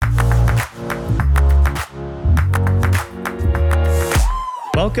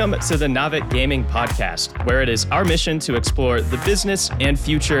Welcome to the Navic Gaming Podcast, where it is our mission to explore the business and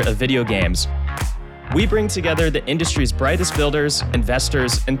future of video games. We bring together the industry's brightest builders,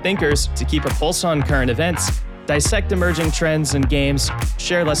 investors, and thinkers to keep a pulse on current events, dissect emerging trends in games,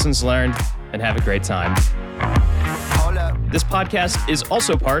 share lessons learned, and have a great time. This podcast is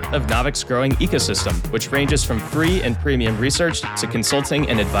also part of Navic's growing ecosystem, which ranges from free and premium research to consulting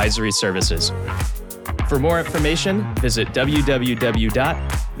and advisory services. For more information, visit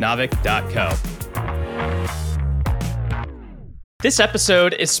www.navic.co. This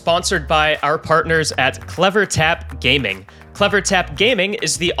episode is sponsored by our partners at CleverTap Gaming. CleverTap Gaming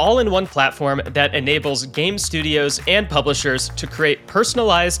is the all-in-one platform that enables game studios and publishers to create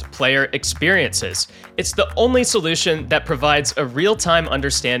personalized player experiences. It's the only solution that provides a real-time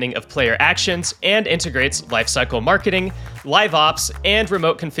understanding of player actions and integrates lifecycle marketing, live ops, and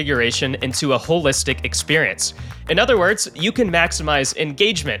remote configuration into a holistic experience. In other words, you can maximize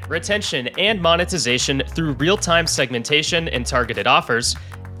engagement, retention, and monetization through real-time segmentation and targeted offers.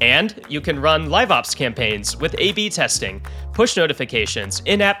 And you can run live ops campaigns with A/B testing, push notifications,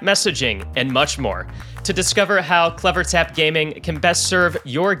 in-app messaging, and much more. To discover how CleverTap Gaming can best serve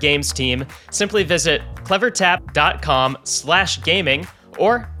your games team, simply visit clevertap.com/gaming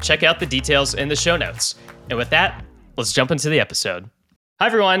or check out the details in the show notes. And with that, let's jump into the episode. Hi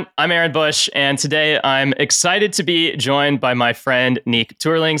everyone, I'm Aaron Bush, and today I'm excited to be joined by my friend Niek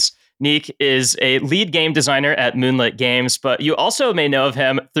Toerlings. Niek is a lead game designer at Moonlit Games, but you also may know of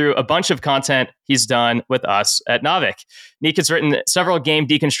him through a bunch of content he's done with us at Navic. Niek has written several game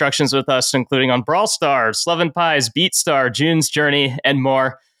deconstructions with us, including on Brawl Stars, Slove and Pies, Beatstar, June's Journey, and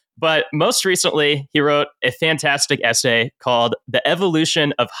more. But most recently, he wrote a fantastic essay called The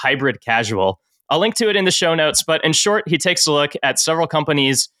Evolution of Hybridcasual. I'll link to it in the show notes, but in short, he takes a look at several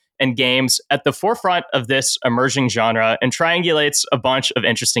companies and games at the forefront of this emerging genre and triangulates a bunch of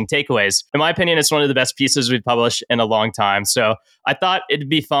interesting takeaways. In my opinion, it's one of the best pieces we've published in a long time. So I thought it'd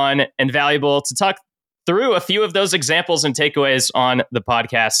be fun and valuable to talk through a few of those examples and takeaways on the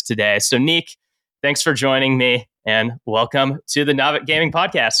podcast today. So Niek, thanks for joining me and welcome to the Navic Gaming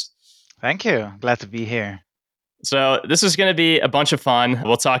Podcast. Thank you. Glad to be here. So this is going to be a bunch of fun.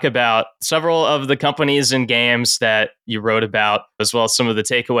 We'll talk about several of the companies and games that you wrote about, as well as some of the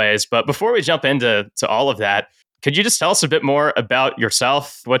takeaways. But before we jump into all of that, could you just tell us a bit more about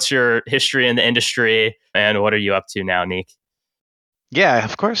yourself? What's your history in the industry, and what are you up to now, Niek? Yeah,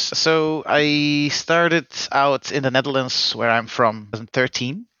 of course. So I started out in the Netherlands, where I'm from, in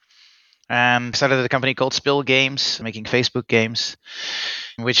 2013. And started at a company called Spill Games, making Facebook games,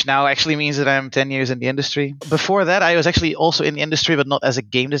 which now actually means that I'm 10 years in the industry. Before that, I was actually also in the industry, but not as a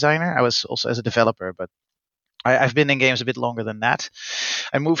game designer. I was also as a developer, but I've been in games a bit longer than that.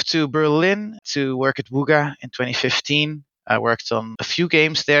 I moved to Berlin to work at Wooga in 2015. I worked on a few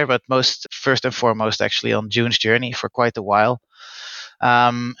games there, but first and foremost, actually on June's Journey for quite a while.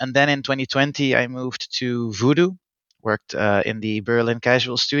 And then in 2020, I moved to Voodoo, worked in the Berlin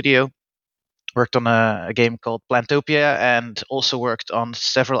Casual studio. Worked on a game called Plantopia and also worked on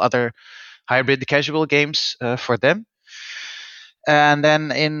several other hybrid casual games for them. And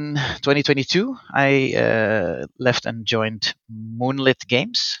then in 2022, I left and joined Moonlit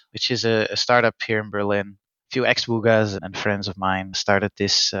Games, which is a startup here in Berlin. A few ex-Woogas and friends of mine started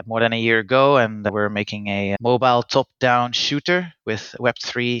this more than a year ago, and we're making a mobile top-down shooter with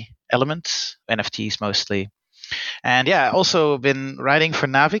Web3 elements, NFTs mostly. And yeah, also been writing for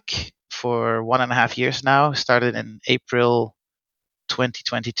Navic for 1.5 years now. Started in April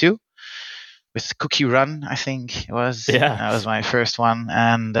 2022 with Cookie Run, I think it was. Yeah. That was my first one.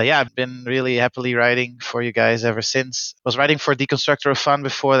 And I've been really happily writing for you guys ever since. I was writing for Deconstructor of Fun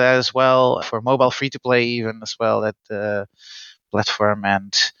before that as well, for mobile free-to-play even as well, that platform.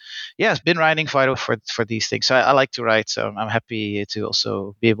 And yeah, I've been writing for these things. So I like to write, so I'm happy to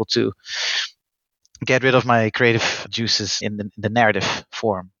also be able to get rid of my creative juices in the narrative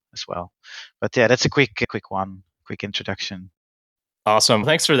form as well. But yeah, that's a quick introduction. Awesome.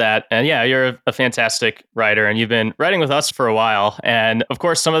 Thanks for that. And yeah, you're a fantastic writer, and you've been writing with us for a while. And of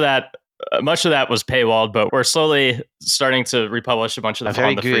course, much of that was paywalled, but we're slowly starting to republish a bunch of them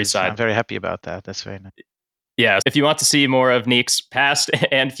on the free side. I'm very happy about that. That's very nice. Yeah, if you want to see more of Niek's past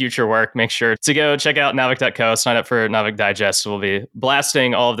and future work, make sure to go check out navic.co, sign up for Navic Digest. We'll be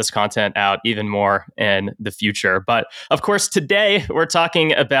blasting all of this content out even more in the future. But of course, today we're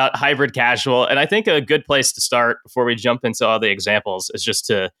talking about hybrid casual. And I think a good place to start before we jump into all the examples is just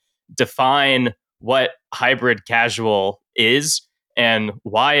to define what hybrid casual is and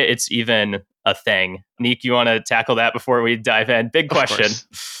why it's even a thing. Niek, you want to tackle that before we dive in? Big question.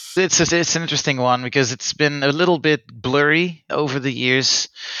 It's an interesting one because it's been a little bit blurry over the years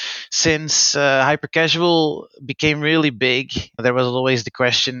since hypercasual became really big. There was always the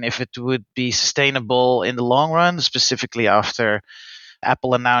question if it would be sustainable in the long run, specifically after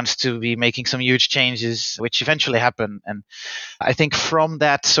Apple announced to be making some huge changes, which eventually happened. And I think from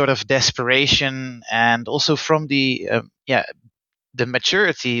that sort of desperation and also from the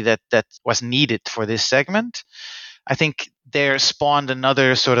maturity that was needed for this segment, I think there spawned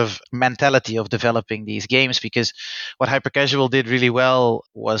another sort of mentality of developing these games, because what Hypercasual did really well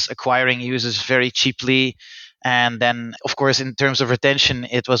was acquiring users very cheaply. And then, of course, in terms of retention,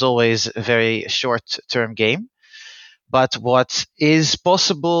 it was always a very short term game. But what is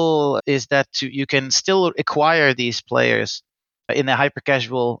possible is that you can still acquire these players in a hyper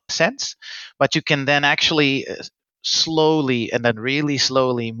casual sense, but you can then actually slowly and then really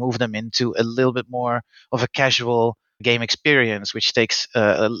slowly move them into a little bit more of a casual game experience, which takes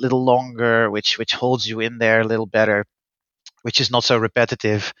a little longer, which holds you in there a little better, which is not so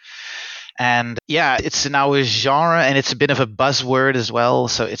repetitive. And yeah, it's now a genre and it's a bit of a buzzword as well.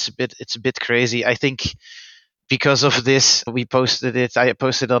 So it's a bit crazy. I think because of this, we posted it. I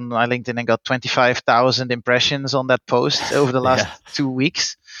posted on my LinkedIn and got 25,000 impressions on that post over the last Yeah. 2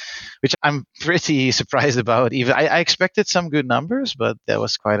 weeks, which I'm pretty surprised about. Even I expected some good numbers, but that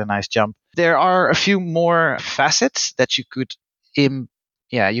was quite a nice jump. There are a few more facets that you could Im-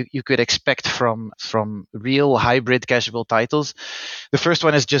 yeah, you could expect from real hybrid casual titles. The first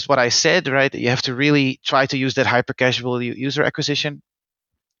one is just what I said, right? You have to really try to use that hyper casual user acquisition,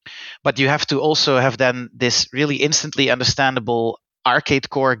 but you have to also have then this really instantly understandable arcade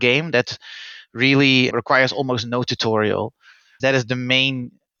core game that really requires almost no tutorial. That is the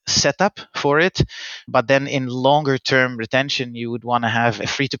main setup for it. But then in longer term retention, you would want to have a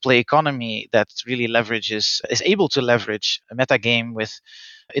free to play economy that really is able to leverage a metagame with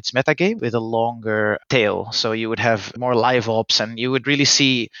its metagame with a longer tail. So you would have more live ops and you would really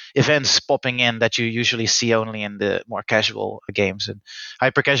see events popping in that you usually see only in the more casual games. And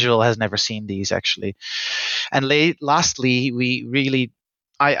hyper casual has never seen these actually. And lastly,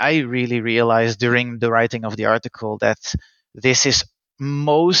 I really realized during the writing of the article that this is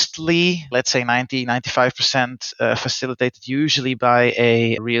mostly, let's say 95% facilitated usually by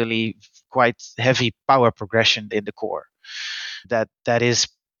a really quite heavy power progression in the core. That is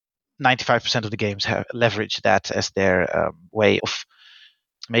 95% of the games have leveraged that as their way of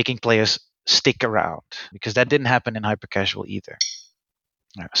making players stick around, because that didn't happen in hyper casual either.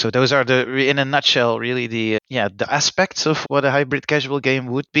 So those are in a nutshell, really the aspects of what a hybrid casual game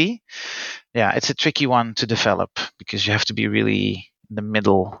would be. Yeah, it's a tricky one to develop because you have to be really in the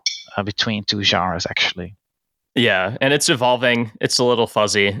middle between two genres, actually. Yeah, and it's evolving. It's a little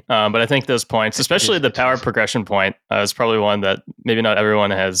fuzzy, but I think those points, It especially is a the bit power fuzzy. progression point, is probably one that maybe not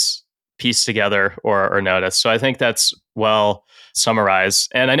everyone has pieced together or noticed. So I think that's well summarized.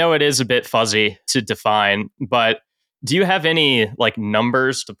 And I know it is a bit fuzzy to define, but do you have any like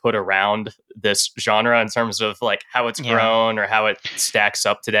numbers to put around this genre in terms of like how it's Yeah. grown or how it stacks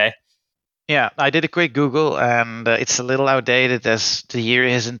up today? Yeah, I did a quick Google, and it's a little outdated as the year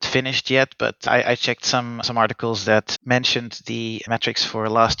isn't finished yet. But I checked some articles that mentioned the metrics for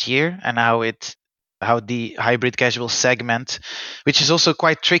last year and how the hybrid casual segment, which is also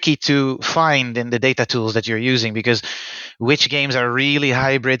quite tricky to find in the data tools that you're using, because which games are really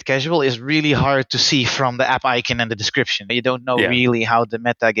hybrid casual is really hard to see from the app icon and the description. You don't know Yeah. really how the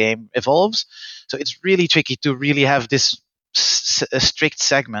meta game evolves, so it's really tricky to really have this a strict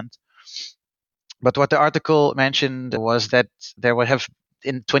segment. But what the article mentioned was that there will have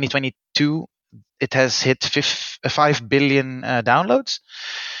in 2022 it has hit 5 billion downloads,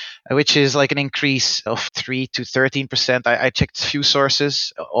 which is like an increase of 3 to 13%. I checked a few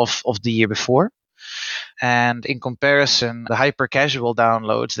sources of the year before. And in comparison, the hyper casual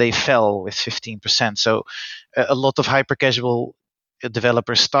downloads, they fell with 15%. So a lot of hyper casual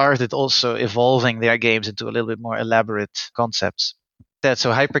developers started also evolving their games into a little bit more elaborate concepts.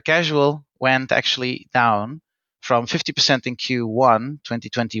 So hyper casual went actually down from 50% in Q1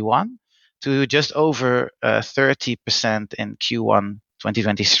 2021 to just over 30% in Q1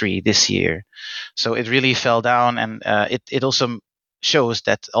 2023 this year. So it really fell down, and it also shows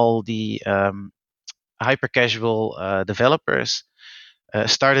that all the hyper casual developers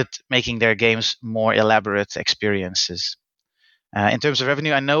started making their games more elaborate experiences. In terms of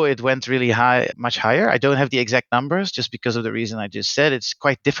revenue, I know it went really high, much higher. I don't have the exact numbers just because of the reason I just said. It's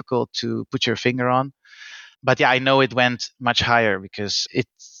quite difficult to put your finger on. But yeah, I know it went much higher because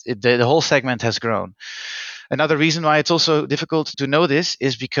the whole segment has grown. Another reason why it's also difficult to know this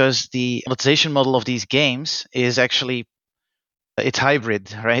is because the monetization model of these games is actually It's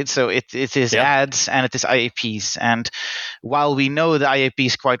hybrid, right? So it is Yep. ads and it is IAPs. And while we know the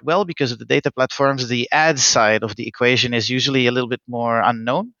IAPs quite well because of the data platforms, the ads side of the equation is usually a little bit more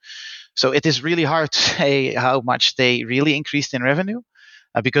unknown. So it is really hard to say how much they really increased in revenue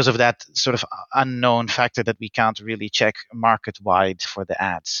because of that sort of unknown factor that we can't really check market wide for the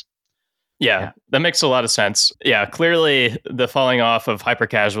ads. Yeah, that makes a lot of sense. Yeah, clearly the falling off of hyper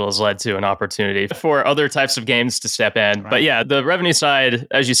casual has led to an opportunity for other types of games to step in. But Right. yeah, the revenue side,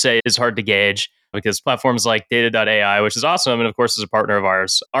 as you say, is hard to gauge because platforms like data.ai, which is awesome and of course is a partner of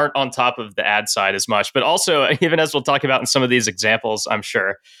ours, aren't on top of the ad side as much. But also, even as we'll talk about in some of these examples, I'm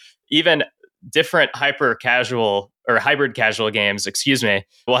sure, even different hyper casual or hybrid casual games, excuse me,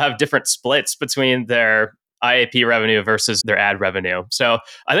 will have different splits between their IAP revenue versus their ad revenue. So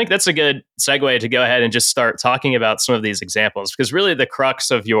I think that's a good segue to go ahead and just start talking about some of these examples because really the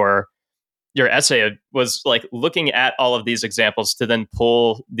crux of your essay was like looking at all of these examples to then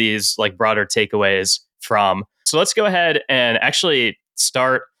pull these like broader takeaways from. So let's go ahead and actually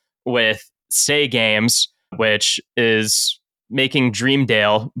start with Say Games, which is making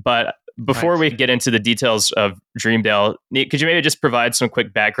Dreamdale. But before Right. we get into the details of Dreamdale, could you maybe just provide some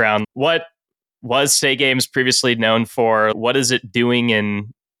quick background? What was Say Games previously known for? What is it doing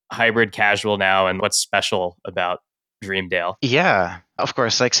in hybrid casual now? And what's special about Dreamdale? Yeah, of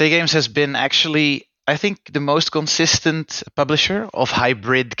course. Like Say Games has been actually, I think, the most consistent publisher of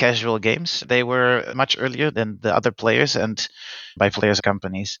hybrid casual games. They were much earlier than the other players and by players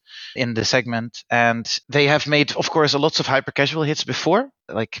companies in the segment. And they have made, of course, lots of hyper casual hits before,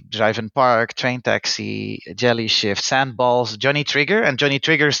 like Drive and Park, Train Taxi, Jelly Shift, Sandballs, Johnny Trigger. And Johnny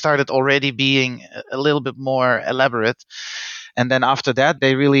Trigger started already being a little bit more elaborate. And then after that,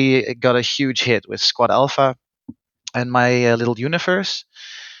 they really got a huge hit with Squad Alpha and My Little Universe,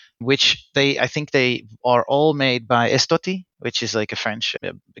 which I think they are all made by Estoti, which is like a French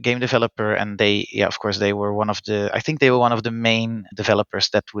game developer, and yeah, of course, they were I think they were one of the main developers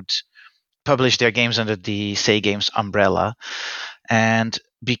that would publish their games under the Say Games umbrella. And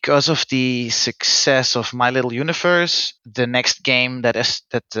because of the success of My Little Universe, the next game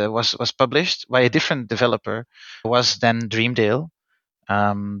was published by a different developer was then Dreamdale.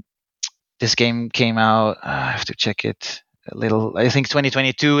 Um, this game came out. I have to check it a little. I think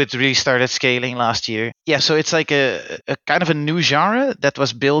 2022. It really started scaling last year. Yeah, so it's like a kind of a new genre that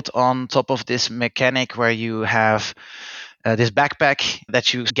was built on top of this mechanic where you have this backpack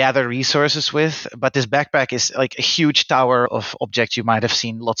that you gather resources with. But this backpack is like a huge tower of objects. You might have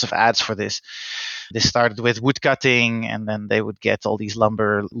seen lots of ads for this. This started with wood cutting, and then they would get all these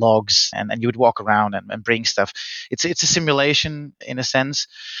lumber logs, and you would walk around and bring stuff. It's a simulation in a sense.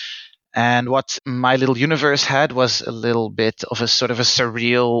 And what My Little Universe had was a little bit of a sort of a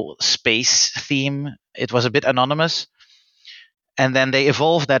surreal space theme. It was a bit anonymous. And then they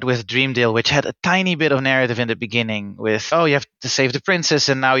evolved that with Dreamdale, which had a tiny bit of narrative in the beginning with, oh, you have to save the princess,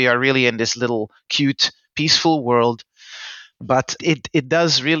 and now you are really in this little cute, peaceful world. But it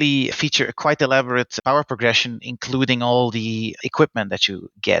does really feature a quite elaborate power progression, including all the equipment that you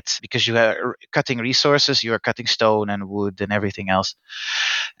get, because you are cutting resources, you are cutting stone and wood and everything else.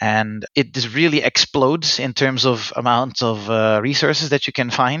 And it just really explodes in terms of amount of resources that you can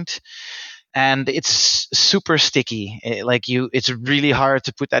find. And it's super sticky. It's really hard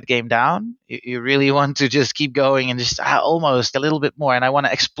to put that game down. You really want to just keep going and just almost a little bit more. And I want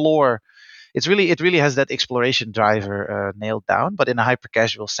to explore. It really has that exploration driver nailed down, but in a hyper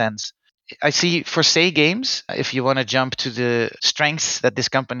casual sense. I see for Say Games, if you want to jump to the strengths that this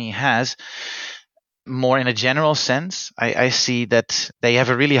company has, more in a general sense, I see that they have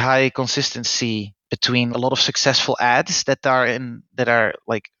a really high consistency between a lot of successful ads that are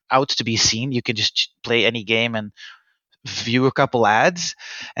like out to be seen. You can just play any game and view a couple ads,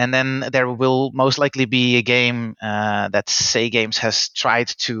 and then there will most likely be a game that Say Games has tried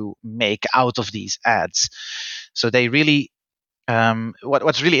to make out of these ads. So they really,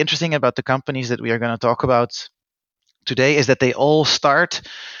 what's really interesting about the companies that we are going to talk about today is that they all start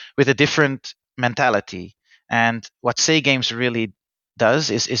with a different mentality. And what Say Games really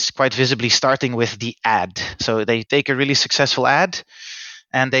does is quite visibly starting with the ad. So they take a really successful ad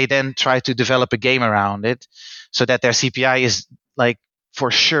and they then try to develop a game around it so that their CPI is like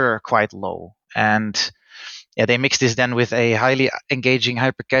for sure quite low. And yeah, they mix this then with a highly engaging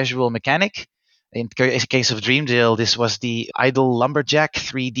hyper casual mechanic. In case of Dreamdale, this was the Idle Lumberjack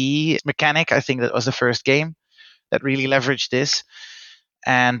 3D mechanic. I think that was the first game that really leveraged this.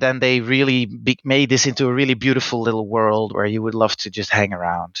 And then they really made this into a really beautiful little world where you would love to just hang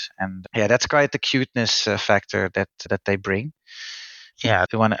around. And yeah, that's quite the cuteness factor that they bring. Yeah,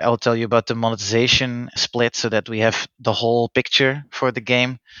 I'll tell you about the monetization split so that we have the whole picture for the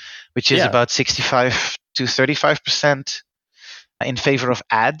game, which is Yeah, about 65 to 35% in favor of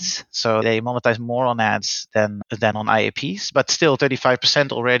ads. So they monetize more on ads than on IAPs, but still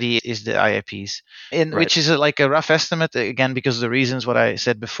 35% already is the IAPs. right. Which is like a rough estimate again because of the reasons what I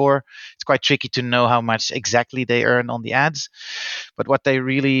said before. It's quite tricky to know how much exactly they earn on the ads, but what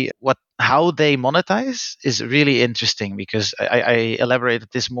how they monetize is really interesting because I elaborated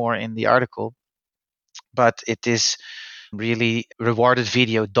this more in the article, but it is really rewarded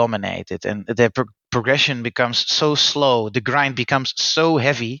video dominated, and the progression becomes so slow, the grind becomes so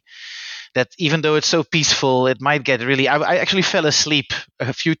heavy that even though it's so peaceful, it might get really. I actually fell asleep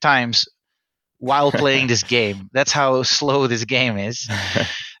a few times while playing this game. That's how slow this game is.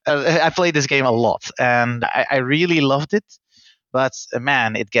 I played this game a lot, and I really loved it. But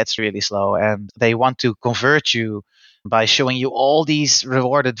man, it gets really slow, and they want to convert you by showing you all these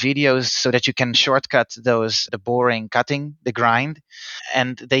rewarded videos so that you can shortcut the boring cutting, the grind.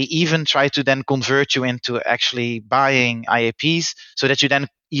 And they even try to then convert you into actually buying IAPs so that you then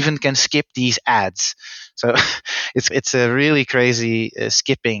even can skip these ads. So it's a really crazy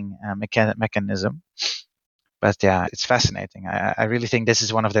skipping mechanism. But yeah, it's fascinating. I really think this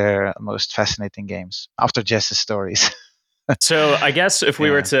is one of their most fascinating games after Jess's stories. So I guess if we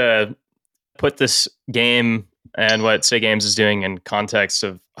were Yeah. to put this game and what Say Games is doing in context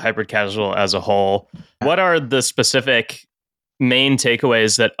of hybrid casual as a whole, what are the specific main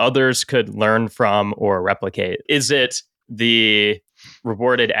takeaways that others could learn from or replicate? Is it the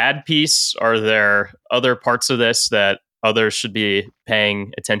rewarded ad piece? Are there other parts of this that others should be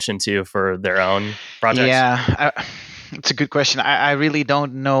paying attention to for their own projects? Yeah, it's a good question. I really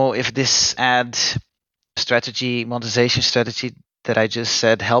don't know if this ad strategy, monetization strategy that I just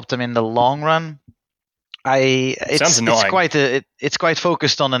said helped them in the long run. Sounds It's annoying. it's quite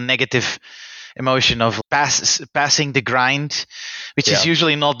focused on a negative emotion of passing the grind, which is Yeah.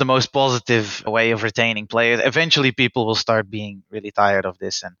 usually not the most positive way of retaining players. Eventually, people will start being really tired of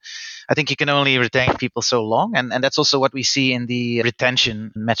this, and I think you can only retain people so long, and that's also what we see in the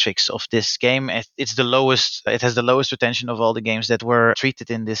retention metrics of this game. It's the lowest. It has the lowest retention of all the games that were treated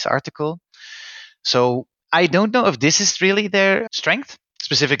in this article. So I don't know if this is really their strength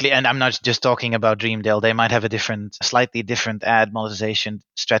specifically, and I'm not just talking about Dreamdale. They might have a slightly different ad monetization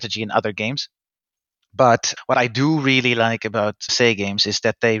strategy in other games. But what I do really like about Say Games is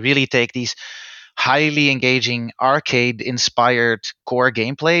that they really take these highly engaging arcade inspired core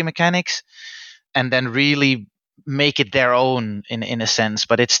gameplay mechanics and then really make it their own in a sense,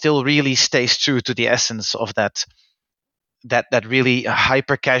 but it still really stays true to the essence of that really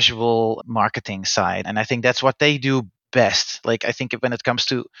hyper casual marketing side. And I think that's what they do best. Like I think when it comes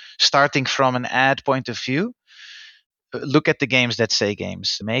to starting from an ad point of view, look at the games that Say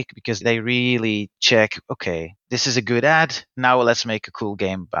Games make because they really check, okay, this is a good ad, now let's make a cool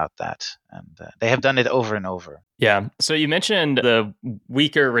game about that. And they have done it over and over. Yeah. So you mentioned the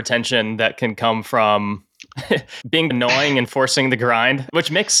weaker retention that can come from being annoying and forcing the grind,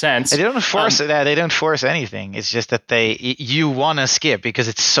 which makes sense. They don't force that. They don't force anything. It's just that you want to skip because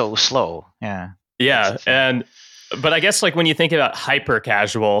it's so slow. Yeah, that's the Yeah. thing. But I guess like when you think about hyper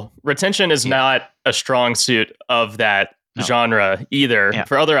casual, retention is Yeah. not a strong suit of that No. genre either Yeah.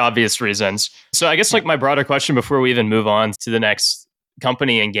 for other obvious reasons. So I guess Yeah. like my broader question before we even move on to the next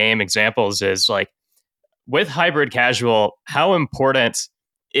company and game examples is like with hybrid casual, how important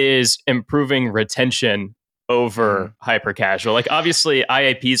is improving retention over Mhm. hyper casual? Like obviously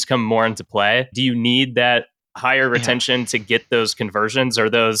IAPs come more into play. Do you need that higher Yeah. retention to get those conversions? Are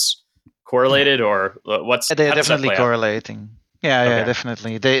those Yeah. correlated or what's They're how does that definitely play out? correlating. Yeah, yeah, Okay.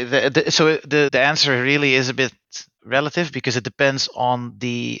 definitely. So the answer really is a bit relative because it depends on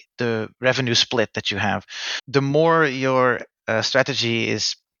the revenue split that you have. The more your strategy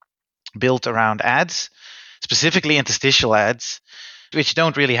is built around ads, specifically interstitial ads, which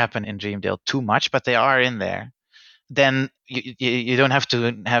don't really happen in Dreamdale too much, but they are in there. Then you don't have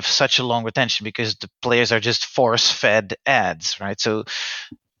to have such a long retention because the players are just force fed ads, right? So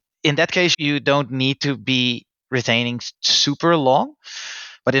in that case, you don't need to be retaining super long.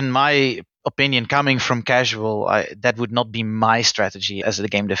 But in my opinion, coming from casual, that would not be my strategy as a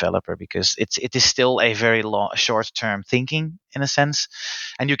game developer because it is still a very long, short term thinking in a sense,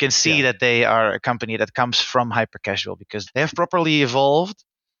 and you can see Yeah. that they are a company that comes from hyper casual because they have properly evolved,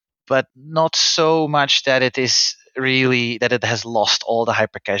 but not so much that it has lost all the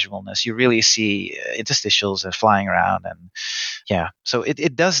hyper casualness. You really see interstitials flying around, and yeah, so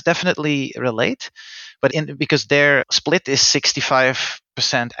it does definitely relate. But because their split is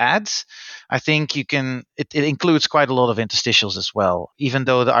 65% ads, I think it includes quite a lot of interstitials as well, even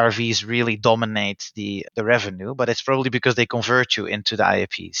though the RVs really dominate the revenue, but it's probably because they convert you into the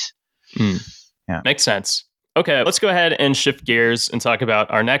IAPs. Yeah. Makes sense. Okay, let's go ahead and shift gears and talk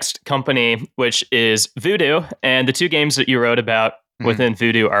about our next company, which is Voodoo. And the two games that you wrote about within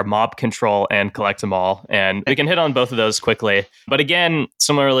Voodoo are Mob Control and Collect 'em All. And we can hit on both of those quickly. But again,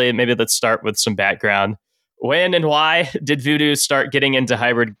 similarly, maybe let's start with some background. When and why did Voodoo start getting into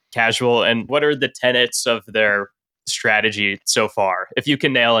hybrid casual? And what are the tenets of their strategy so far, if you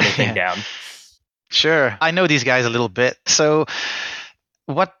can nail anything down? Sure. I know these guys a little bit. So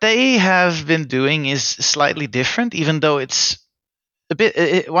what they have been doing is slightly different, even though it's a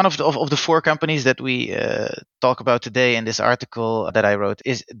bit one of the four companies that we talk about today in this article that I wrote.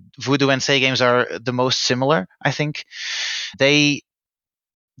 Is Voodoo and Say Games are the most similar, I think. They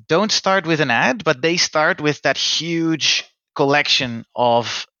don't start with an ad, but they start with that huge collection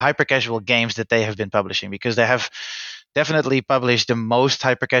of hyper casual games that they have been publishing, because they have definitely published the most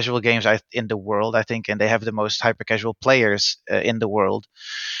hyper casual games in the world, I think, and they have the most hyper casual players in the world.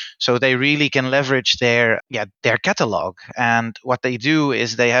 So they really can leverage their catalog. And what they do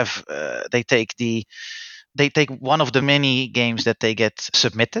is they take one of the many games that they get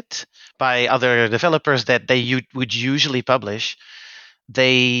submitted by other developers that they would usually publish.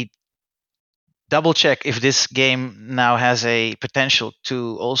 They double check if this game now has a potential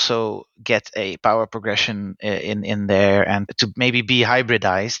to also get a power progression in there, and to maybe be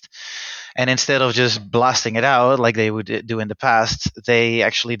hybridized. And instead of just blasting it out like they would do in the past, they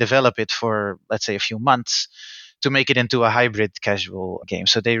actually develop it for, let's say, a few months to make it into a hybrid casual game.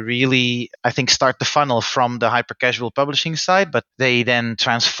 So they really, I think, start the funnel from the hyper casual publishing side, but they then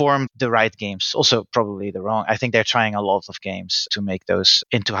transform the right games. Also, probably the wrong. I think they're trying a lot of games to make those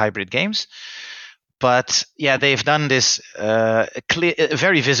into hybrid games. But yeah, they've done this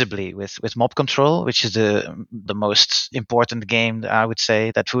very visibly with Mob Control, which is the most important game, I would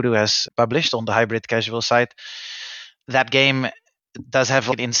say, that Voodoo has published on the hybrid casual side. That game does have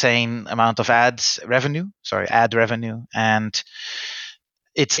an insane amount of ad revenue, and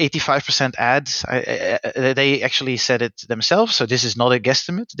it's 85% ads. They actually said it themselves, so this is not a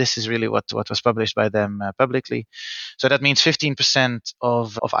guesstimate. This is really what was published by them publicly. So that means 15%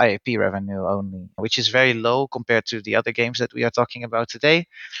 of IAP revenue only, which is very low compared to the other games that we are talking about today.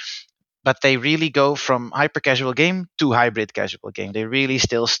 But they really go from hyper casual game to hybrid casual game. They really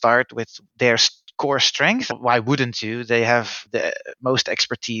still start with their core strength. Why wouldn't you? They have the most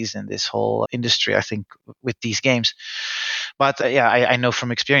expertise in this whole industry, I think, with these games. But I know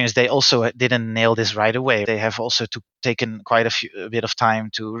from experience they also didn't nail this right away. They have also taken quite a bit of time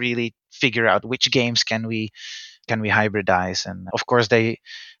to really figure out which games can we hybridize. And of course they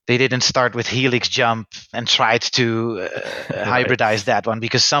didn't start with Helix Jump and tried to hybridize that one,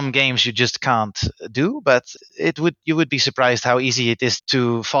 because some games you just can't do. But you would be surprised how easy it is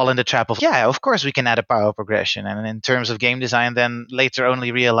to fall in the trap of, of course we can add a power progression. And in terms of game design, then later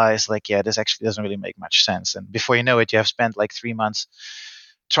only realize this actually doesn't really make much sense. And before you know it, you have spent like 3 months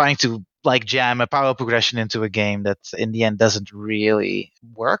trying to jam a power progression into a game that in the end doesn't really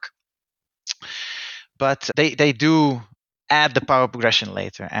work. But they do add the power progression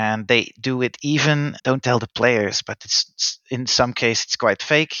later, and they do it even, don't tell the players, but it's in some cases it's quite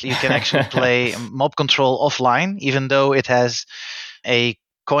fake. You can actually play Mob Control offline, even though it has a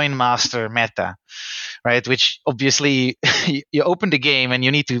coin master meta, right? Which obviously you open the game and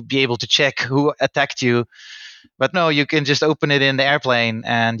you need to be able to check who attacked you. But no, you can just open it in the airplane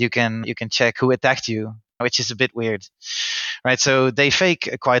and you can check who attacked you, which is a bit weird, right? So they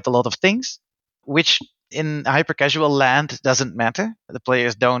fake quite a lot of things, which in hyper casual land doesn't matter. The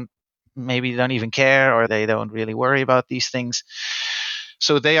players don't even care, or they don't really worry about these things.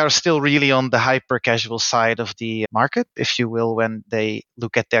 So they are still really on the hyper casual side of the market, if you will, when they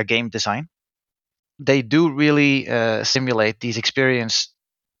look at their game design. They do really simulate these experience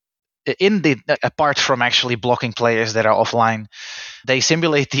apart from actually blocking players that are offline. They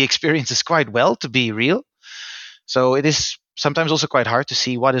simulate the experiences quite well to be real. So it is sometimes also quite hard to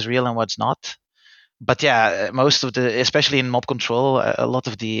see what is real and what's not. But yeah, most of especially in Mob Control, most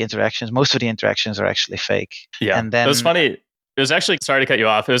of the interactions are actually fake. Yeah, and then it was funny. It was actually, sorry to cut you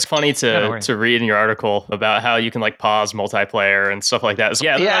off. It was funny to read in your article about how you can pause multiplayer and stuff like that. So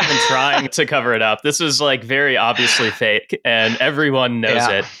they're not even trying to cover it up. This is very obviously fake, and everyone knows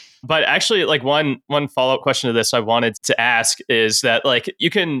it. But actually, one follow-up question to this I wanted to ask is that you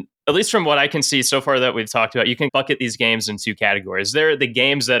can, at least from what I can see so far that we've talked about, you can bucket these games in two categories. There are the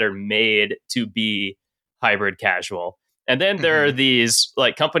games that are made to be hybrid casual. And then there are Hmm. these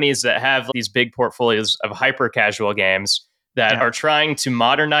like companies that have these big portfolios of hyper casual games that Yeah. are trying to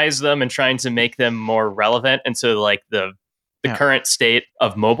modernize them and trying to make them more relevant into like the Yeah. current state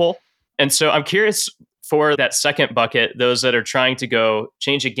of mobile. And so I'm curious for that second bucket, those that are trying to go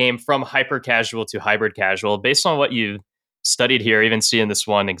change a game from hyper casual to hybrid casual, based on what you studied here, even seeing this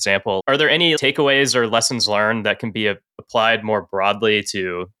one example, are there any takeaways or lessons learned that can be applied more broadly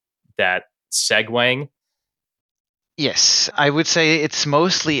to that segueing? Yes, I would say it's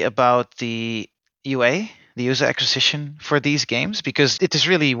mostly about the UA, the user acquisition for these games, because it is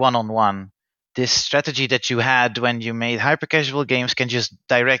really one on one. This strategy that you had when you made hyper casual games can just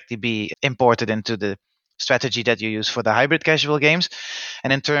directly be imported into the strategy that you use for the hybrid casual games.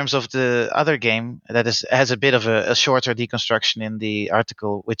 And in terms of the other game, that is has a bit of a shorter deconstruction in the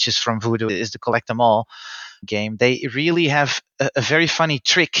article, which is from Voodoo, is the Collect Them All game. They really have a very funny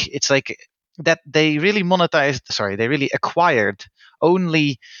trick. It's like that they really they really acquired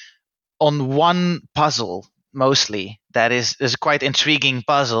only on one puzzle mostly that is quite intriguing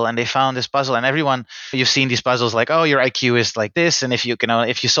puzzle, and they found this puzzle, and everyone, you've seen these puzzles like, oh, your IQ is like this, and if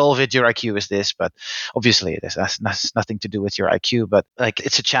you solve it, your IQ is this. But obviously this has nothing to do with your IQ, but like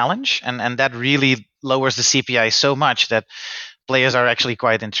it's a challenge, and that really lowers the CPI so much that players are actually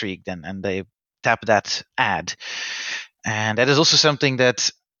quite intrigued, and they tap that ad. And that is also something that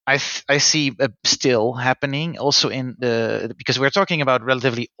I see still happening also in the, because we're talking about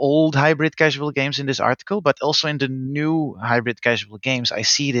relatively old hybrid casual games in this article, but also in the new hybrid casual games I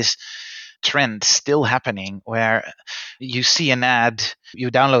see this trend still happening where you see an ad, you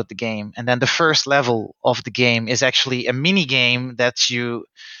download the game, and then the first level of the game is actually a mini game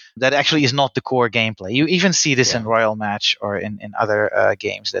that actually is not the core gameplay. You even see this in Yeah, Royal Match or in other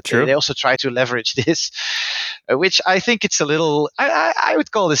games that they true. also try to leverage this, which I think it's a little. I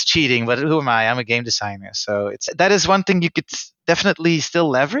would call this cheating, but who am I? I'm a game designer, so that is one thing you could definitely still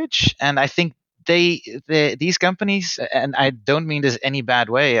leverage, and I think these companies, and I don't mean this any bad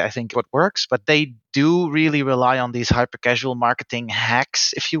way, I think what works, but they do really rely on these hyper casual marketing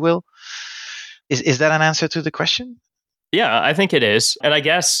hacks, if you will. Is that an answer to the question? Yeah, I think it is. And I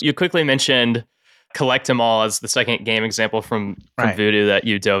guess you quickly mentioned Collect 'em All as the second game example from Right. Voodoo that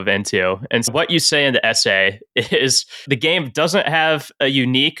you dove into. And what you say in the essay is the game doesn't have a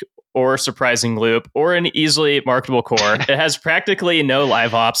unique or surprising loop or an easily marketable core. It has practically no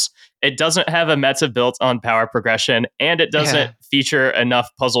live ops. It doesn't have a meta built on power progression, and it doesn't Yeah. feature enough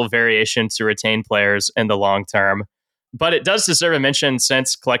puzzle variation to retain players in the long term. But it does deserve a mention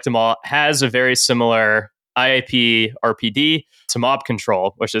since Collect 'em All has a very similar IAP RPD to Mob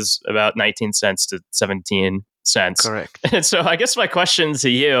Control, which is about 19 cents to 17 cents. Correct. And so I guess my question to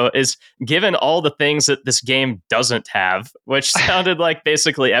you is, given all the things that this game doesn't have, which sounded like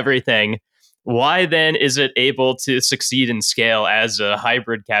basically everything, why then is it able to succeed and scale as a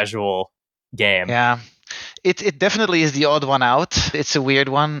hybrid casual game? Yeah. It definitely is the odd one out. It's a weird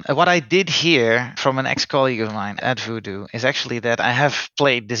one. What I did hear from an ex colleague of mine at Voodoo is actually that I have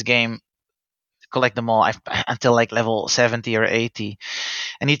played this game, Collect Them All, until like level 70 or 80.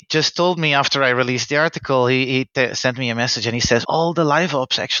 And he just told me after I released the article, he sent me a message and he says, all the live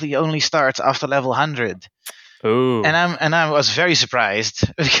ops actually only starts after level 100. Ooh, And I was very surprised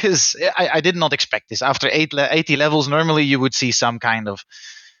because I did not expect this. After 80 levels, normally you would see some kind of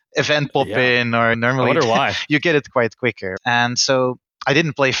event pop yeah. in, or I normally wonder why. you get it quite quicker. And so I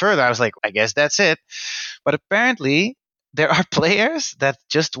didn't play further. I was like, I guess that's it. But apparently, there are players that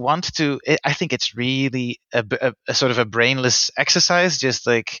just want to. I think it's really a sort of a brainless exercise. Just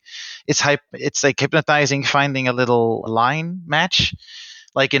like it's like hypnotizing, finding a little line match,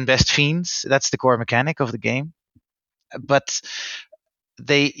 like in Best Fiends. That's the core mechanic of the game. But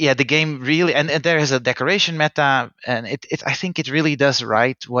the game really, and there is a decoration meta, and it I think it really does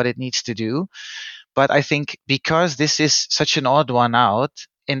right what it needs to do. But I think because this is such an odd one out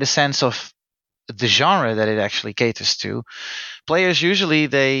in the sense of the genre that it actually caters to, players usually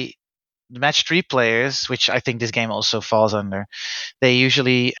they match three players, which I think this game also falls under. They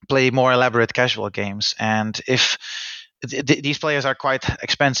usually play more elaborate casual games, and if these players are quite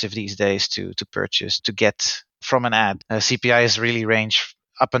expensive these days to purchase, to get from an ad. CPIs really range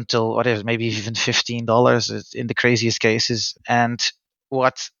up until what is maybe even $15 in the craziest cases. And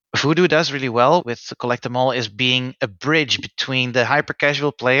what Voodoo does really well with Collect 'em All is being a bridge between the hyper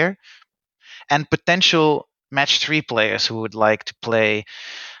casual player and potential match three players who would like to play,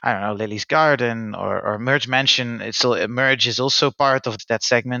 I don't know, Lily's Garden or Merge Mansion. Merge is also part of that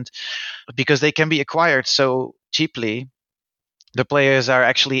segment because they can be acquired so cheaply. The players are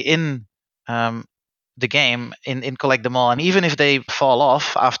actually in um, the game in Collect Them All, and even if they fall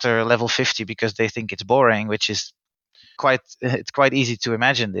off after level 50 because they think it's boring, which is it's quite easy to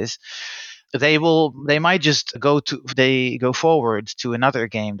imagine this. They might just go forward to another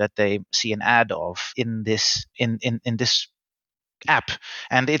game that they see an ad of in this app,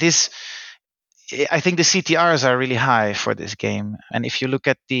 and it is. I think the CTRs are really high for this game, and if you look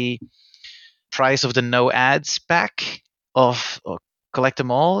at the price of the no ads pack of collect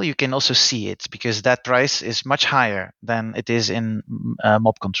them all, you can also see it because that price is much higher than it is in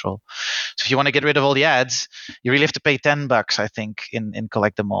mob control. So if you want to get rid of all the ads, you really have to pay $10, I think, in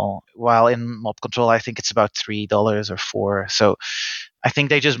collect them all. While in mob control, I think it's about $3 or $4. So I think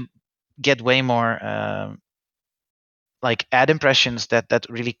they just get way more like ad impressions that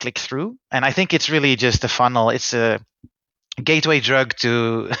really click through. And I think it's really just a funnel. It's a gateway drug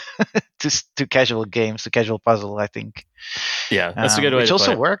to to casual games, to casual puzzle, I think. Yeah, that's a good way Which to put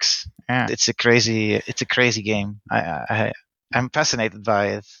also it. works. Yeah, it's a crazy game. I'm fascinated by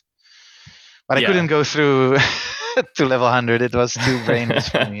it, but I couldn't Yeah. go through to level 100. It was too brainless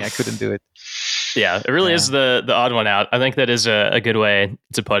for me. I couldn't do it. Yeah, it really Yeah. is the odd one out. I think that is a good way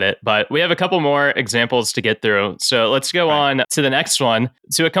to put it. But we have a couple more examples to get through. So let's go Right. on to the next one,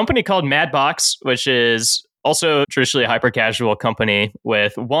 to a company called Madbox, which is also traditionally a hyper casual company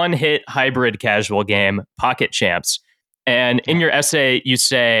with one hit hybrid casual game, Pocket Champs. And in Yeah. your essay, you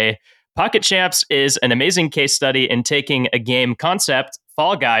say Pocket Champs is an amazing case study in taking a game concept,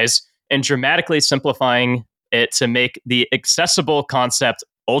 Fall Guys, and dramatically simplifying it to make the accessible concept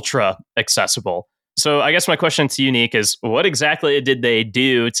ultra accessible. So I guess my question to you, Nick, is what exactly did they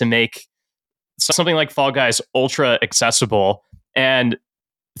do to make something like Fall Guys ultra accessible? And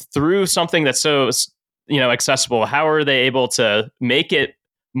through something that's so accessible, how are they able to make it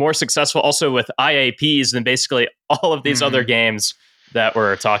more successful also with IAPs than basically all of these other Mhm. games that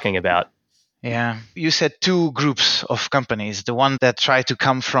we're talking about? Yeah, you said two groups of companies, the one that try to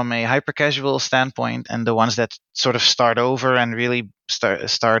come from a hyper casual standpoint and the ones that sort of start over and really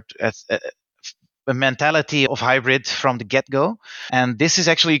start at a mentality of hybrid from the get-go. And this is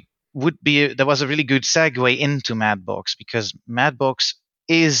actually there was a really good segue into Madbox, because Madbox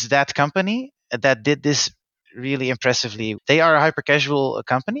is that company that did this really impressively. They are a hyper casual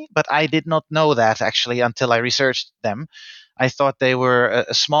company, but I did not know that actually until I researched them. I thought they were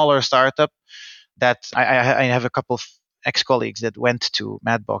a smaller startup that I have a couple of ex-colleagues that went to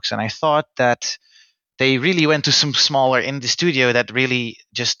Madbox, and I thought that they really went to some smaller indie studio that really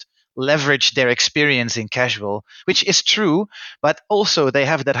just leveraged their experience in casual, which is true, but also they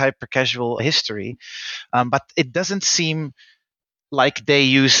have that hyper casual history. But it doesn't seem like they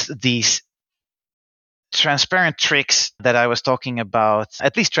use these transparent tricks that I was talking about,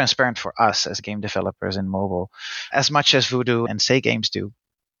 at least transparent for us as game developers in mobile, as much as Voodoo and Say Games do.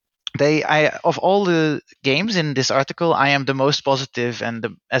 Of all the games in this article, I am the most positive, and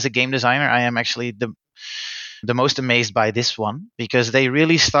as a game designer, I am actually the most amazed by this one, because they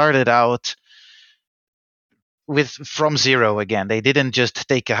really started out with from zero again. They didn't just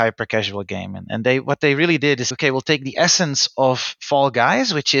take a hyper casual game, and they what they really did is, okay, we'll take the essence of Fall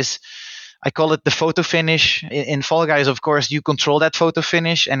Guys, which is, I call it the photo finish. In Fall Guys, of course, you control that photo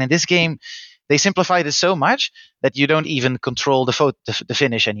finish, and in this game, they simplified it so much that you don't even control the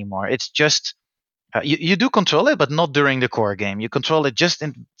finish anymore. It's just you do control it, but not during the core game. You control it just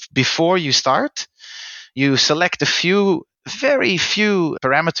before you start. You select a few, very few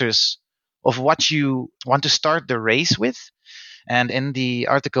parameters of what you want to start the race with. And in the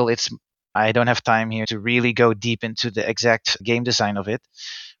article, I don't have time here to really go deep into the exact game design of it.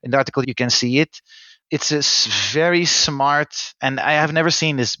 In the article, you can see it. It's a very smart, and I have never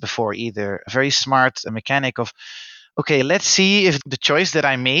seen this before either, a very smart mechanic of, okay, let's see if the choice that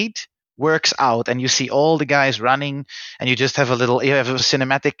I made works out. And you see all the guys running, and you have a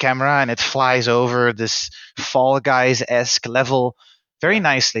cinematic camera, and it flies over this Fall Guys esque level very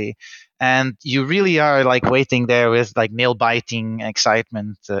nicely. And you really are like waiting there with like nail biting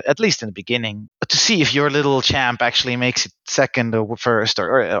excitement, at least in the beginning, to see if your little champ actually makes it second or first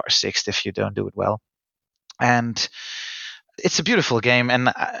or sixth if you don't do it well. And it's a beautiful game, and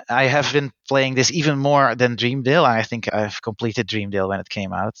I have been playing this even more than Dreamdale. I think I've completed Dreamdale when it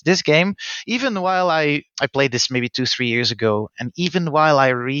came out. This game, even while I played this maybe 2-3 years ago, and even while I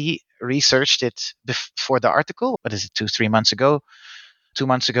researched it for the article, what is it, 2-3 months ago? 2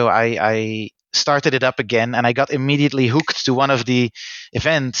 months ago, I started it up again, and I got immediately hooked to one of the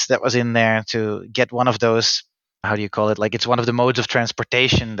events that was in there to get one of those. How do you call it? Like, it's one of the modes of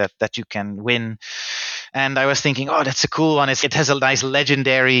transportation that you can win. And I was thinking, oh, that's a cool one. It has a nice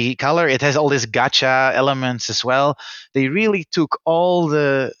legendary color. It has all these gacha elements as well. They really took all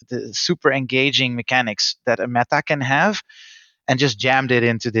the super engaging mechanics that a meta can have and just jammed it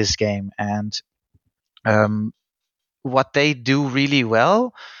into this game. And um, what they do really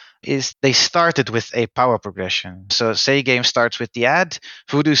well is they started with a power progression. So say game starts with the ad,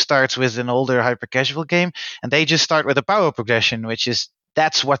 Voodoo starts with an older hyper casual game, and they just start with a power progression, which is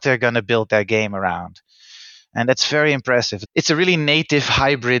that's what they're going to build their game around. And that's very impressive. It's a really native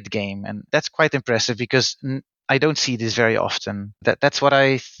hybrid game, and that's quite impressive because I don't see this very often. That's what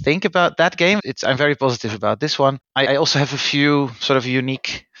I think about that game. I'm very positive about this one. I also have a few sort of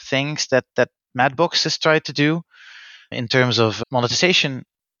unique things that Madbox has tried to do in terms of monetization,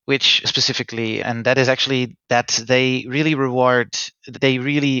 which specifically, and that is actually that they really leverage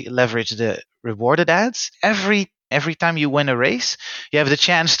the rewarded ads. Every time you win a race, you have the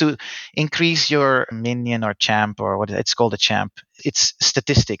chance to increase your minion or champ, or what it's called, a champ, its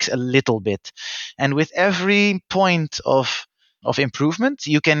statistics a little bit. And with every point of improvement,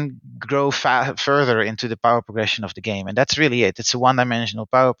 you can grow further into the power progression of the game. And that's really it. It's a one-dimensional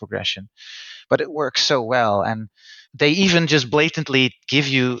power progression, but it works so well. And they even just blatantly give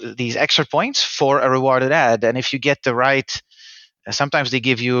you these extra points for a rewarded ad. And if you get the right, sometimes they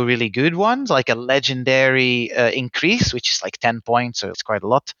give you really good ones, like a legendary increase, which is like 10 points, so it's quite a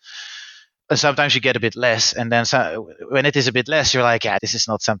lot. Sometimes you get a bit less, and then when it is a bit less, you're like, yeah, this is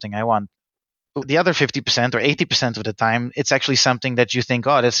not something I want. The other 50% or 80% of the time, it's actually something that you think,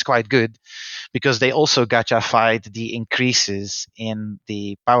 oh, that's quite good, because they also gacha-fied the increases in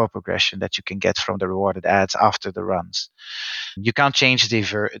the power progression that you can get from the rewarded ads after the runs. You can't change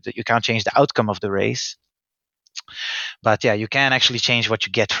you can't change the outcome of the race, but yeah, you can actually change what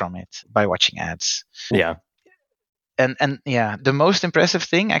you get from it by watching ads. Yeah. And yeah, the most impressive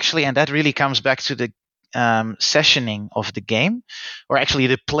thing actually, and that really comes back to the sessioning of the game, or actually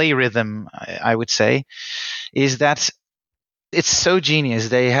the play rhythm, I would say, is that it's so genius.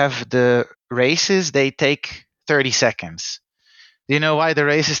 They have the races, they take 30 seconds. Do you know why the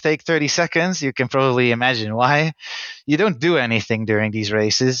races take 30 seconds? You can probably imagine why. You don't do anything during these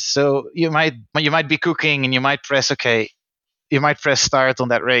races. So you might be cooking and you might press okay, you might press start on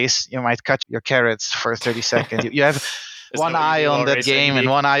that race. You might cut your carrots for 30 seconds. You have Is that one what you eye do on while that racing, game and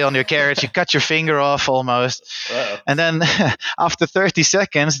Nick? one eye on your carrots. You cut your finger off almost. Wow. And then after 30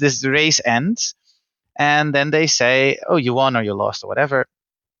 seconds, this race ends. And then they say, oh, you won or you lost or whatever.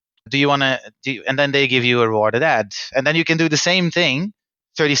 Do you want to do? And then they give you a rewarded ad. And then you can do the same thing,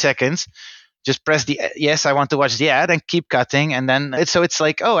 30 seconds. Just press the yes, I want to watch the ad, and keep cutting. And then it's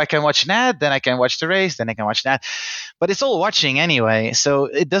like, oh, I can watch an ad, then I can watch the race, then I can watch an ad. But it's all watching anyway. So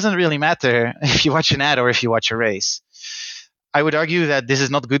it doesn't really matter if you watch an ad or if you watch a race. I would argue that this is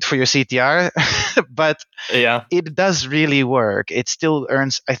not good for your CTR, but Yeah. it does really work. It still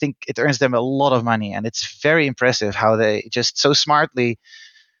earns, I think it earns them a lot of money. And it's very impressive how they just so smartly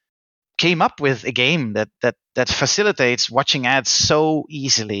came up with a game that facilitates watching ads so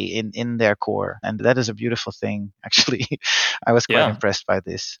easily in their core. And that is a beautiful thing, actually. I was quite Yeah. impressed by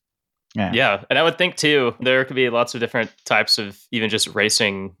this. Yeah. Yeah. And I would think too, there could be lots of different types of even just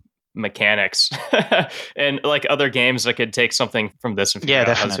racing mechanics and like other games that could take something from this and figure Yeah, out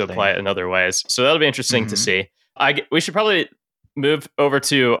how to definitely. apply it in other ways. So that'll be interesting to see. We should probably move over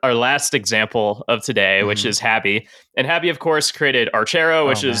to our last example of today, which is Happy. And Happy, of course, created Archero,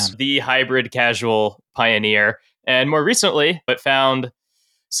 which is the hybrid casual pioneer. And more recently, it found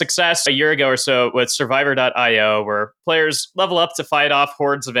success a year ago or so with Survivor.io, where players level up to fight off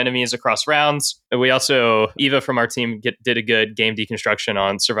hordes of enemies across rounds. And we also, Eva from our team, did a good game deconstruction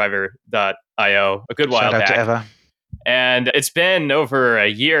on Survivor.io a good while Shout out to back. Eva. And it's been over a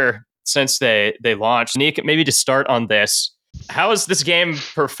year since they launched. Nick, maybe to start on this, how has this game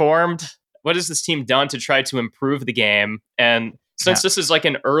performed? What has this team done to try to improve the game? And since this is like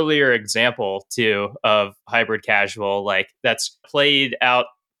an earlier example too of hybrid casual, like that's played out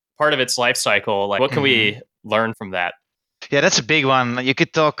part of its life cycle, like what can we learn from that? Yeah, that's a big one. You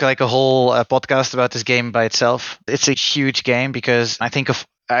could talk like a whole podcast about this game by itself. It's a huge game because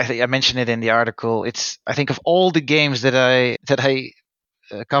I mentioned it in the article. I think of all the games that I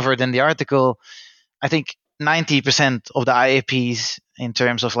covered in the article, I think 90% of the IAPs in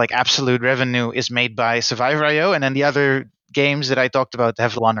terms of like absolute revenue is made by Survivor.io, and then the other games that I talked about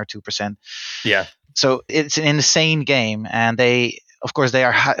have 1 or 2%. Yeah. So it's an insane game, and of course, they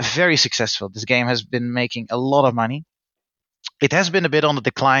are very successful. This game has been making a lot of money. It has been a bit on the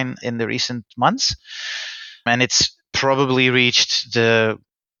decline in the recent months, and it's probably reached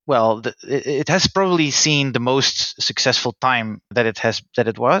it has probably seen the most successful time that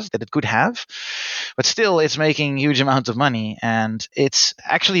it could have, but still it's making huge amounts of money, and it's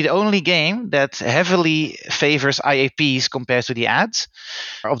actually the only game that heavily favors IAPs compared to the ads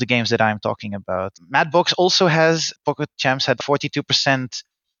of the games that I'm talking about. Madbox also has Pocket Champs had 42%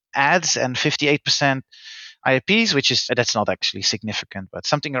 ads and 58% IPs, that's not actually significant, but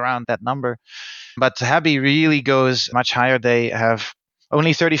something around that number. But Happy really goes much higher. They have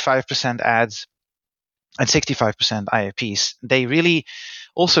only 35% ads and 65% IPs. They really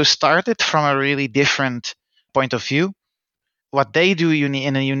also started from a really different point of view. What they do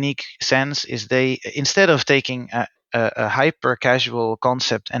in a unique sense is they, instead of taking a hyper casual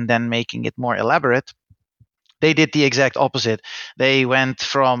concept and then making it more elaborate, they did the exact opposite. They went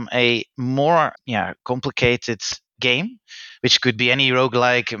from a more complicated game, which could be any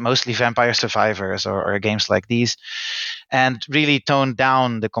roguelike, mostly Vampire Survivors or games like these, and really toned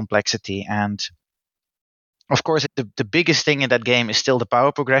down the complexity. And of course, the biggest thing in that game is still the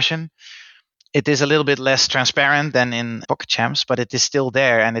power progression. It is a little bit less transparent than in Pocket Champs, but it is still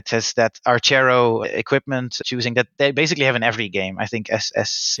there, and it has that Archero equipment choosing that they basically have in every game. I think as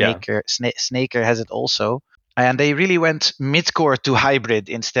Snaker has it also. And they really went mid-core to hybrid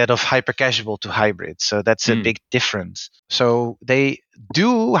instead of hyper-casual to hybrid. So that's a big difference. So they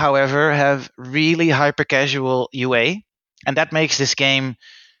do, however, have really hyper-casual UA. And that makes this game,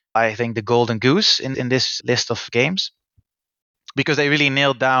 I think, the golden goose in this list of games. Because they really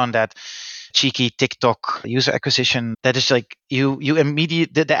nailed down that cheeky TikTok user acquisition. That is like you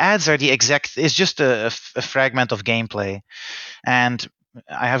immediately, the ads are the exact, it's just a fragment of gameplay. And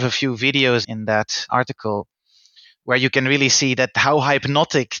I have a few videos in that article where you can really see that how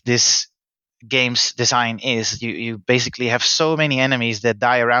hypnotic this game's design is. You basically have so many enemies that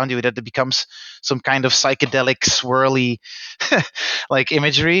die around you that it becomes some kind of psychedelic swirly like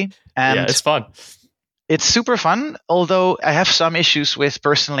imagery. And it's fun. It's super fun, although I have some issues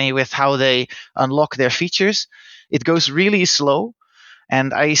personally with how they unlock their features. It goes really slow,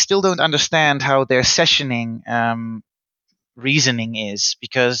 and I still don't understand how their sessioning reasoning is,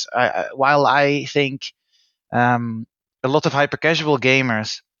 because while I think a lot of hyper casual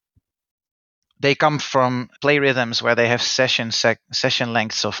gamers, they come from play rhythms where they have session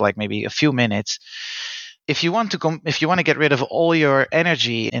lengths of like maybe a few minutes. If you want to get rid of all your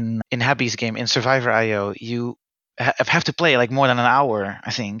energy in Happy's game in Survivor.io, you have to play like more than an hour,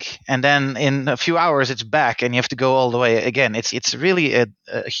 I think, and then in a few hours it's back, and you have to go all the way again. It's really a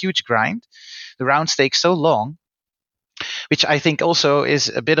huge grind. The rounds take so long, which I think also is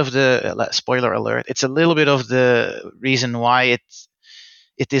a bit of the spoiler alert. It's a little bit of the reason why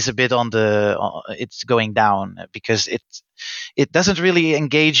it is a bit on the it's going down, because it doesn't really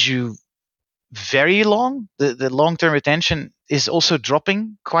engage you very long. The long term retention is also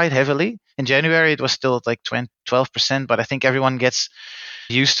dropping quite heavily. In January, it was still at like 12%, but I think everyone gets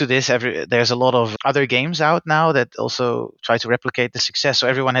used to this. There's a lot of other games out now that also try to replicate the success. So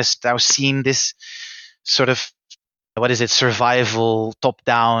everyone has now seen this sort of, what is it, survival, top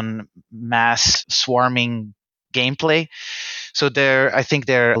down, mass swarming gameplay. So I think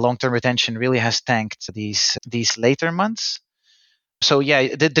their long term retention really has tanked these later months. So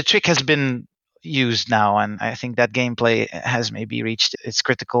yeah, the trick has been used now, and I think that gameplay has maybe reached its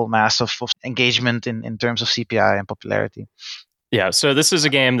critical mass of engagement in terms of CPI and popularity. Yeah, so this is a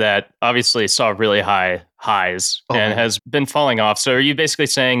game that obviously saw really high highs and has been falling off. So are you basically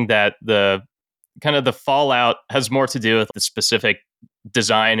saying that the kind of the fallout has more to do with the specific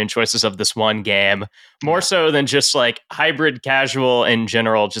design and choices of this one game, more so than just like hybrid casual in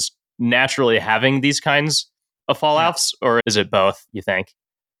general, just naturally having these kinds of fallouts? Or is it both, you think?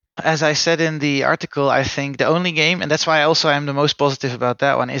 As I said in the article, I think the only game, and that's why I also am the most positive about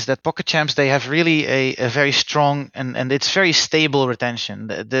that one, is that Pocket Champs, they have really a very strong and it's very stable retention.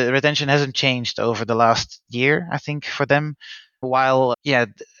 The retention hasn't changed over the last year, I think, for them. While,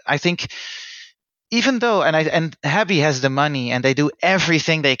 I think even though, and Happy has the money and they do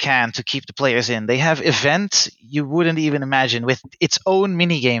everything they can to keep the players in. They have events you wouldn't even imagine with its own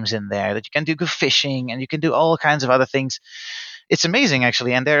mini games in there that you can do go fishing and you can do all kinds of other things. It's amazing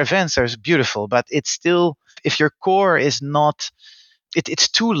actually, and their events are beautiful. But it's still, if your core is not, it's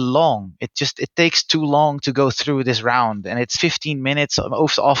too long. It takes too long to go through this round, and it's 15 minutes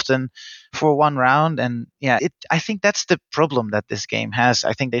most often for one round. And I think that's the problem that this game has.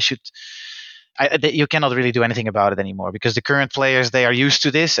 I think they should. You cannot really do anything about it anymore, because the current players, they are used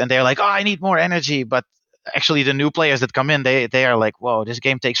to this and they're like, oh, I need more energy. But actually, the new players that come in, they are like, whoa, this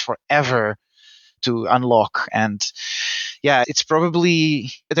game takes forever to unlock. And it's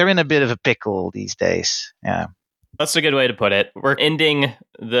probably, they're in a bit of a pickle these days. Yeah. That's a good way to put it. We're ending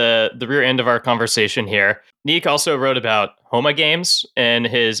the rear end of our conversation here. Nick also wrote about Homa games in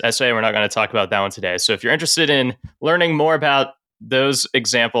his essay. We're not going to talk about that one today. So if you're interested in learning more about those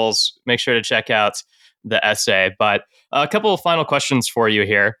examples, make sure to check out the essay. But a couple of final questions for you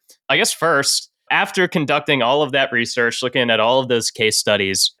here. I guess first, after conducting all of that research, looking at all of those case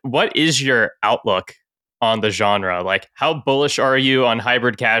studies, what is your outlook on the genre? Like, how bullish are you on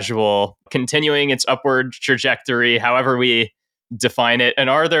hybrid casual continuing its upward trajectory, however we define it? And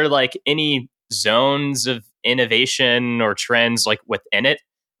are there like any zones of innovation or trends like within it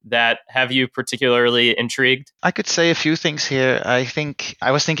that have you particularly intrigued? I could say a few things here. I think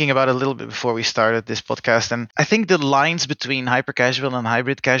I was thinking about it a little bit before we started this podcast, and I think the lines between hyper casual and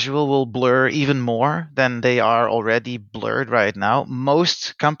hybrid casual will blur even more than they are already blurred right now.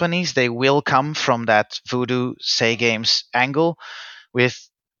 Most companies, they will come from that Voodoo Say Games angle with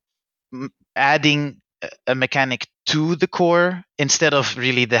adding a mechanic to the core instead of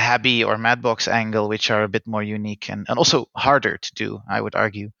really the Happy or Madbox angle, which are a bit more unique and also harder to do, I would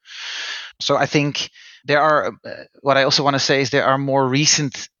argue. So I think there are, what I also want to say is there are more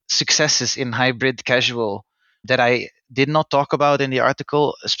recent successes in hybrid casual that I did not talk about in the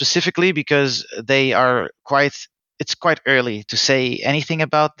article specifically because they are it's quite early to say anything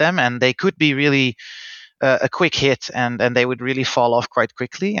about them, and they could be really a quick hit, and they would really fall off quite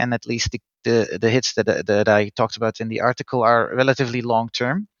quickly. And at least the hits that I talked about in the article are relatively long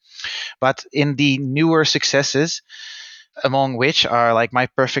term. But in the newer successes, among which are like My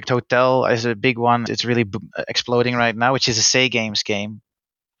Perfect Hotel is a big one. It's really exploding right now, which is a Say Games game.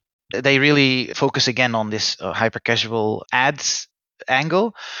 They really focus again on this hyper casual ads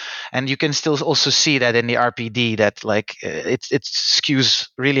angle, and you can still also see that in the RPD that like it skews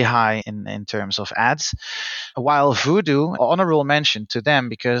really high in terms of ads. While Voodoo, honorable mention to them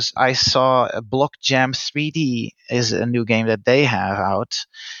because I saw a Block Jam 3D is a new game that they have out,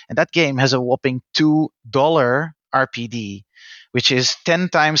 and that game has a whopping $2 RPD, which is 10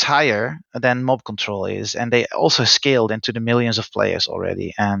 times higher than Mob Control is, and they also scaled into the millions of players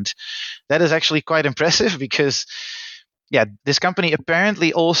already, and that is actually quite impressive because yeah, this company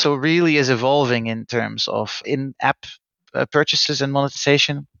apparently also really is evolving in terms of in-app purchases and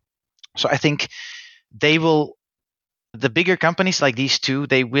monetization. So I think they will, the bigger companies like these two,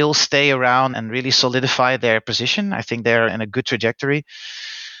 they will stay around and really solidify their position. I think they're in a good trajectory.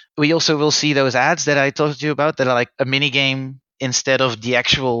 We also will see those ads that I talked to you about that are like a mini game instead of the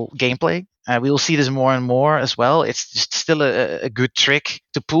actual gameplay. We will see this more and more as well. It's just still a good trick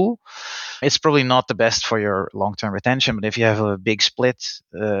to pull. It's probably not the best for your long-term retention, but if you have a big split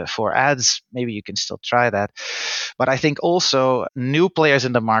for ads, maybe you can still try that. But I think also new players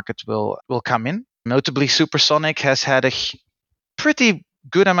in the market will come in. Notably, Supersonic has had a pretty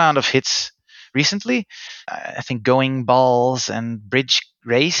good amount of hits recently. I think Going Balls and Bridge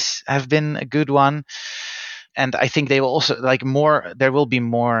Race have been a good one. And I think they will also like more. There will be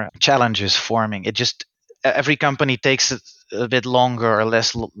more challenges forming. It just every company takes a bit longer or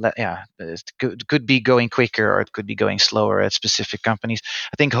less. Yeah, it could be going quicker or it could be going slower at specific companies.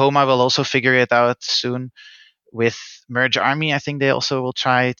 I think Homa will also figure it out soon. With Merge Army, I think they also will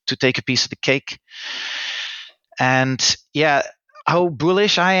try to take a piece of the cake. And yeah, how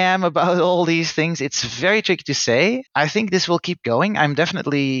bullish I am about all these things, it's very tricky to say. I think this will keep going. I'm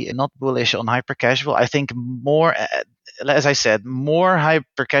definitely not bullish on hyper casual. I think more, as I said, more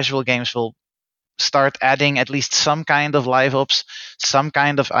hyper casual games will start adding at least some kind of live ops, some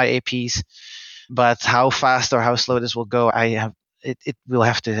kind of IAPs. But how fast or how slow this will go, it will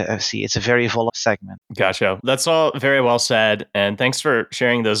have to see. It's a very volatile segment. Gotcha. That's all very well said. And thanks for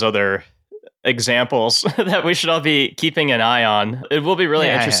sharing those other examples that we should all be keeping an eye on. It will be really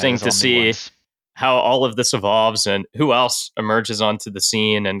Yeah, interesting there's to all new see ones. how all of this evolves and who else emerges onto the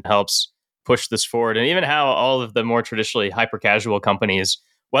scene and helps push this forward. And even how all of the more traditionally hyper casual companies,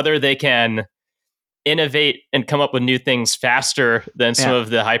 whether they can innovate and come up with new things faster than some Yeah.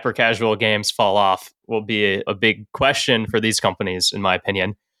 of the hyper casual games fall off, will be a big question for these companies, in my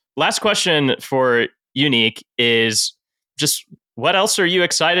opinion. Last question for Unique is just what else are you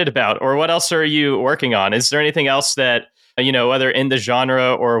excited about, or what else are you working on? Is there anything else that, whether in the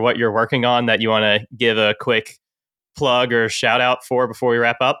genre or what you're working on, that you want to give a quick plug or shout out for before we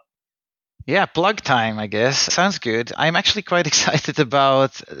wrap up? Yeah, plug time, I guess. Sounds good. I'm actually quite excited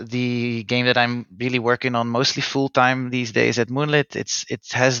about the game that I'm really working on mostly full time these days at Moonlit.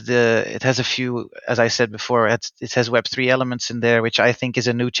 It has a few, as I said before, it has Web3 elements in there, which I think is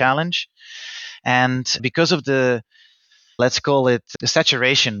a new challenge. And because of the, let's call it the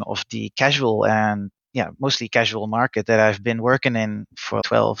saturation of the casual and yeah, mostly casual market that I've been working in for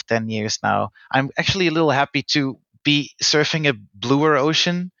 12, 10 years now, I'm actually a little happy to be surfing a bluer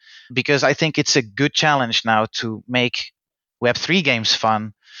ocean because I think it's a good challenge now to make Web3 games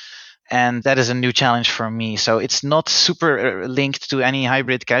fun. And that is a new challenge for me. So it's not super linked to any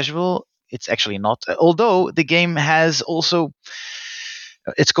hybrid casual. It's actually not. Although the game has also,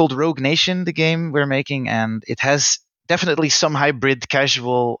 it's called Rogue Nation, the game we're making, and it has definitely some hybrid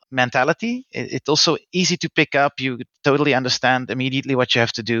casual mentality. It's also easy to pick up. You totally understand immediately what you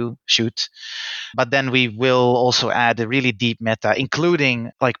have to do, shoot. But then we will also add a really deep meta,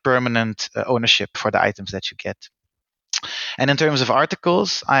 including like permanent ownership for the items that you get. And in terms of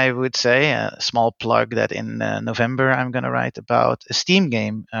articles, I would say a small plug that in November I'm going to write about a Steam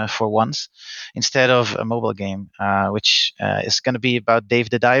game for once instead of a mobile game, which is going to be about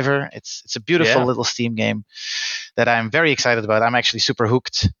Dave the Diver. It's a beautiful little Steam game that I'm very excited about. I'm actually super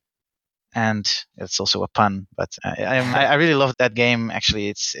hooked. And it's also a pun, but I really love that game.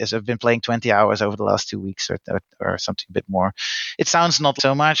 Actually, I've been playing 20 hours over the last 2 weeks or something a bit more. It sounds not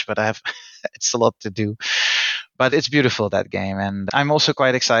so much, but I have it's a lot to do. But it's beautiful, that game, and I'm also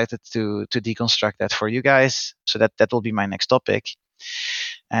quite excited to deconstruct that for you guys. So that will be my next topic.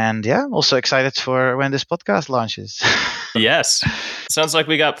 And yeah, I'm also excited for when this podcast launches. Yes, sounds like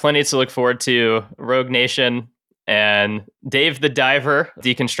we got plenty to look forward to. Rogue Nation and Dave the Diver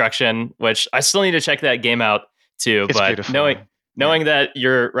deconstruction, which I still need to check that game out too. It's but beautiful. knowing that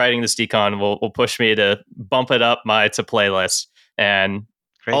you're writing this decon will push me to bump it up my to playlist. And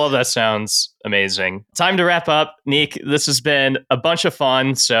great. All of that sounds amazing. Time to wrap up. Nick, this has been a bunch of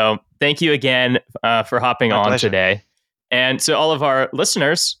fun. So thank you again for hopping on today. And to all of our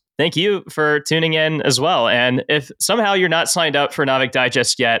listeners, thank you for tuning in as well. And if somehow you're not signed up for Naavik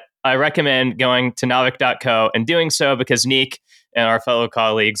Digest yet, I recommend going to naavik.co and doing so because Nick and our fellow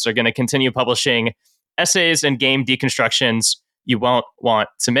colleagues are going to continue publishing essays and game deconstructions you won't want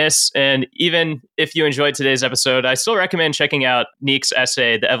to miss. And even if you enjoyed today's episode, I still recommend checking out Nick's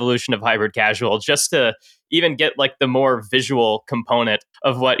essay, The Evolution of Hybrid Casual, just to even get like the more visual component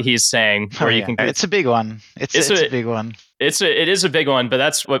of what he's saying. Where you can. It's a big one. It's a big one. It is a big one, but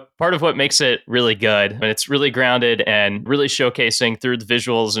that's part of what makes it really good. And it's really grounded and really showcasing through the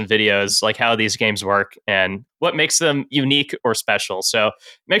visuals and videos, like how these games work and what makes them unique or special. So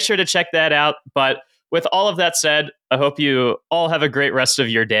make sure to check that out. But with all of that said, I hope you all have a great rest of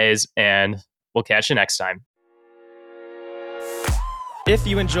your days, and we'll catch you next time. If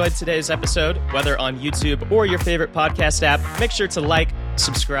you enjoyed today's episode, whether on YouTube or your favorite podcast app, make sure to like,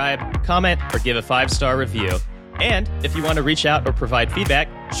 subscribe, comment, or give a 5-star review. And if you want to reach out or provide feedback,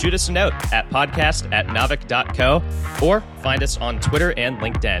 shoot us a note at podcast@naavik.co or find us on Twitter and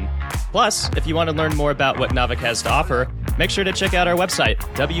LinkedIn. Plus, if you want to learn more about what Naavik has to offer, make sure to check out our website,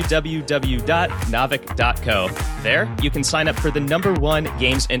 www.naavik.co. There, you can sign up for the #1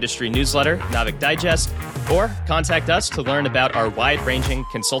 games industry newsletter, Naavik Digest, or contact us to learn about our wide-ranging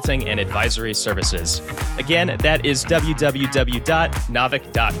consulting and advisory services. Again, that is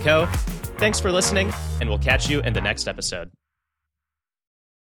www.naavik.co. Thanks for listening, and we'll catch you in the next episode.